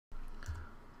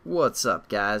What's up,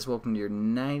 guys? Welcome to your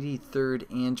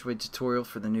 93rd Android tutorial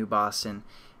for the new Boston.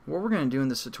 What we're going to do in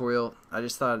this tutorial, I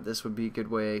just thought this would be a good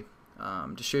way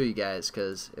to show you guys,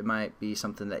 because it might be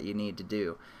something that you need to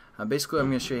do. Basically, I'm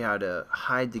going to show you how to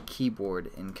hide the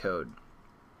keyboard in code.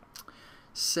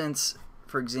 Since,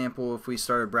 for example, if we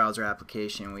start a browser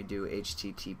application, we do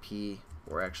HTTP,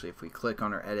 or actually if we click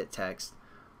on our edit text,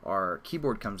 our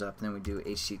keyboard comes up, and then we do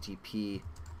HTTP,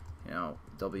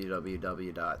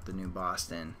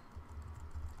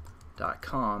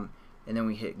 www.thenewboston.com, and then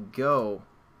we hit go.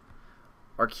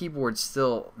 Our keyboard's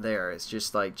still there. It's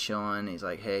just like chilling. He's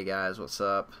like, hey guys, what's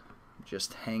up?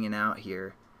 Just hanging out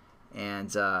here, and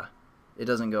it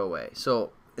doesn't go away.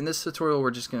 So in this tutorial,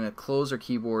 we're just going to close our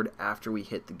keyboard after we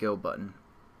hit the go button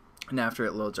and after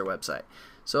it loads our website.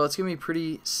 So it's going to be a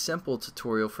pretty simple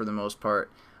tutorial for the most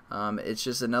part. It's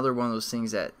just another one of those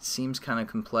things that seems kind of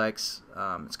complex.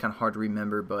 It's kind of hard to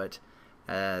remember, but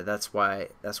that's why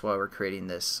we're creating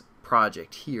this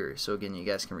project here. So again, you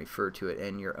guys can refer to it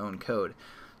in your own code.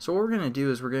 So what we're going to do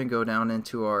is we're going to go down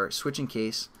into our switching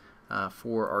case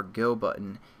for our go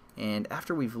button, and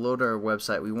after we've loaded our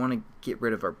website, we want to get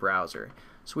rid of our browser.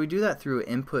 So we do that through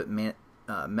input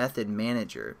method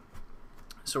manager.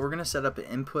 So we're going to set up an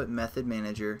input method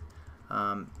manager,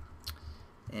 and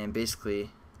basically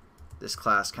this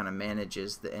class kind of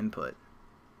manages the input.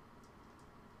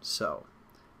 So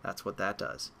that's what that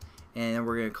does. And then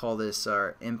we're going to call this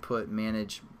our input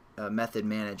method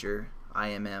manager,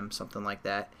 IMM, something like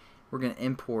that. We're going to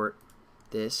import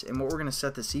this, and what we're going to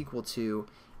set this equal to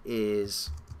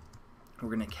is we're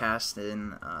going to cast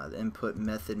in the input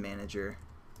method manager,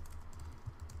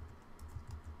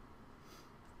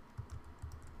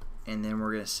 and then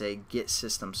we're going to say get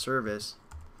system service.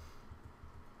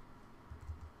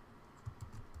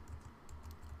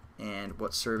 And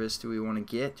what service do we want to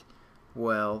get?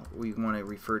 Well, we want to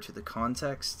refer to the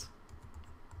context,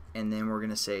 and then we're going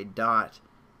to say dot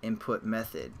input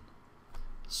method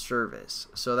service.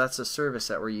 So that's a service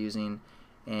that we're using,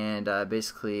 and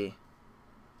basically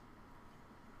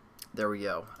there we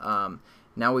go.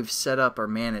 Now we've set up our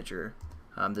manager.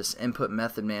 This input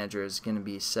method manager is going to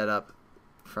be set up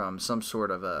from some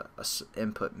sort of a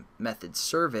input method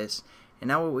service. And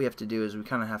now what we have to do is we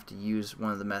kind of have to use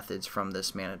one of the methods from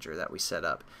this manager that we set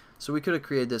up. So we could have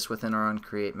created this within our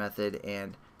onCreate method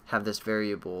and have this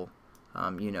variable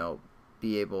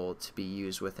be able to be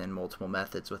used within multiple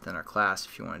methods within our class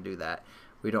if you want to do that.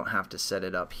 We don't have to set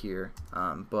it up here.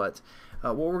 But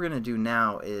what we're going to do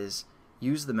now is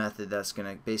use the method that's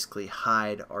going to basically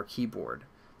hide our keyboard.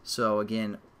 So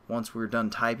again, once we're done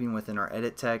typing within our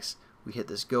edit text, we hit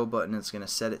this go button. It's going to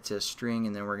set it to a string,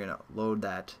 and then we're going to load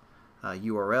that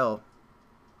URL,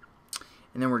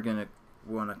 and then we're going to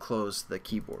want to close the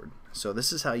keyboard. So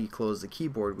this is how you close the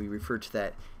keyboard. We refer to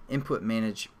that input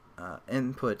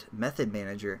method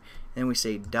manager, and we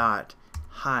say dot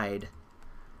hide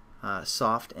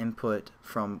soft input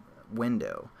from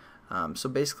window. So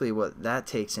basically what that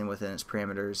takes in within its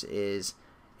parameters is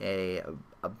a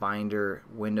binder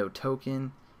window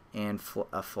token and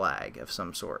a flag of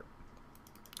some sort.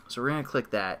 So we're going to click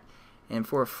that. And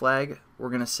for a flag, we're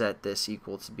going to set this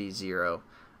equal to be 0.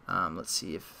 Let's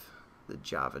see if the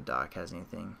Java doc has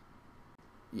anything.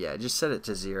 Yeah, just set it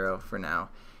to 0 for now.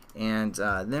 And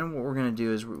then what we're going to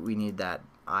do is we need that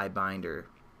I binder.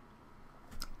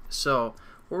 So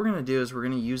what we're going to do is we're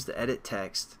going to use the edit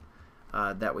text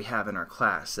that we have in our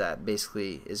class that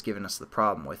basically is giving us the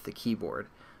problem with the keyboard.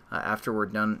 After we're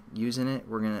done using it,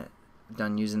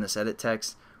 done using this edit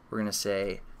text, we're going to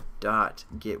say dot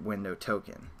get window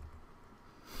token.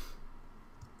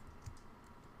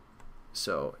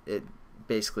 So it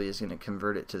basically is going to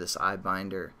convert it to this I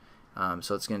binder.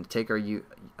 So it's going to take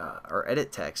our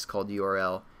edit text called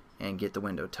URL and get the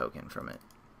window token from it.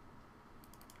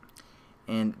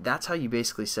 And that's how you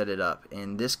basically set it up.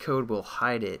 And this code will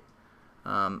hide it,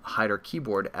 hide our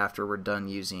keyboard after we're done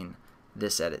using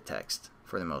this edit text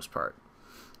for the most part.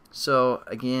 So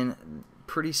again,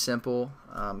 pretty simple.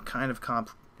 Kind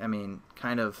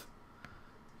of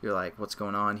you're like, what's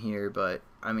going on here? But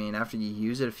I mean, after you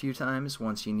use it a few times,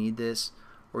 once you need this,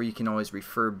 or you can always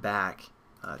refer back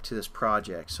to this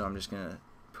project. So I'm just going to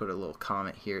put a little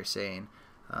comment here saying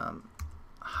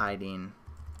hiding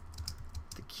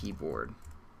the keyboard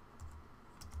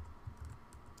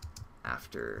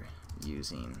after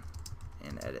using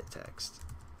an edit text.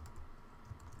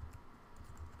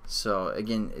 So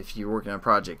again, if you're working on a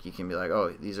project, you can be like,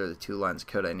 oh, these are the 2 lines of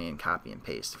code I need, and copy and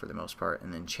paste for the most part,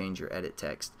 and then change your edit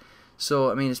text.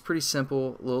 So I mean, it's pretty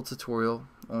simple little tutorial,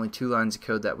 only 2 lines of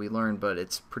code that we learned, but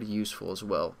it's pretty useful as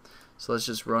well. So let's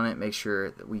just run it, make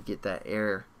sure that we get that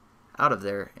error out of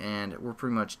there, and we're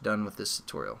pretty much done with this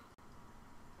tutorial.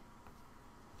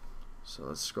 So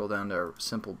let's scroll down to our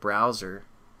simple browser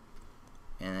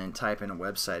and then type in a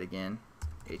website again,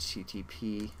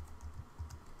 HTTP.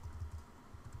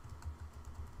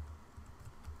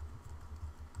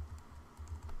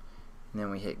 And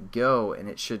then we hit go, and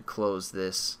it should close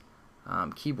this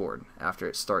keyboard after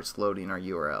it starts loading our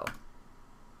URL.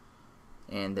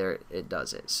 And there it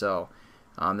does it. So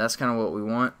that's kind of what we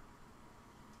want.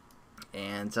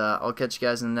 And I'll catch you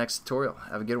guys in the next tutorial.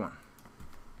 Have a good one.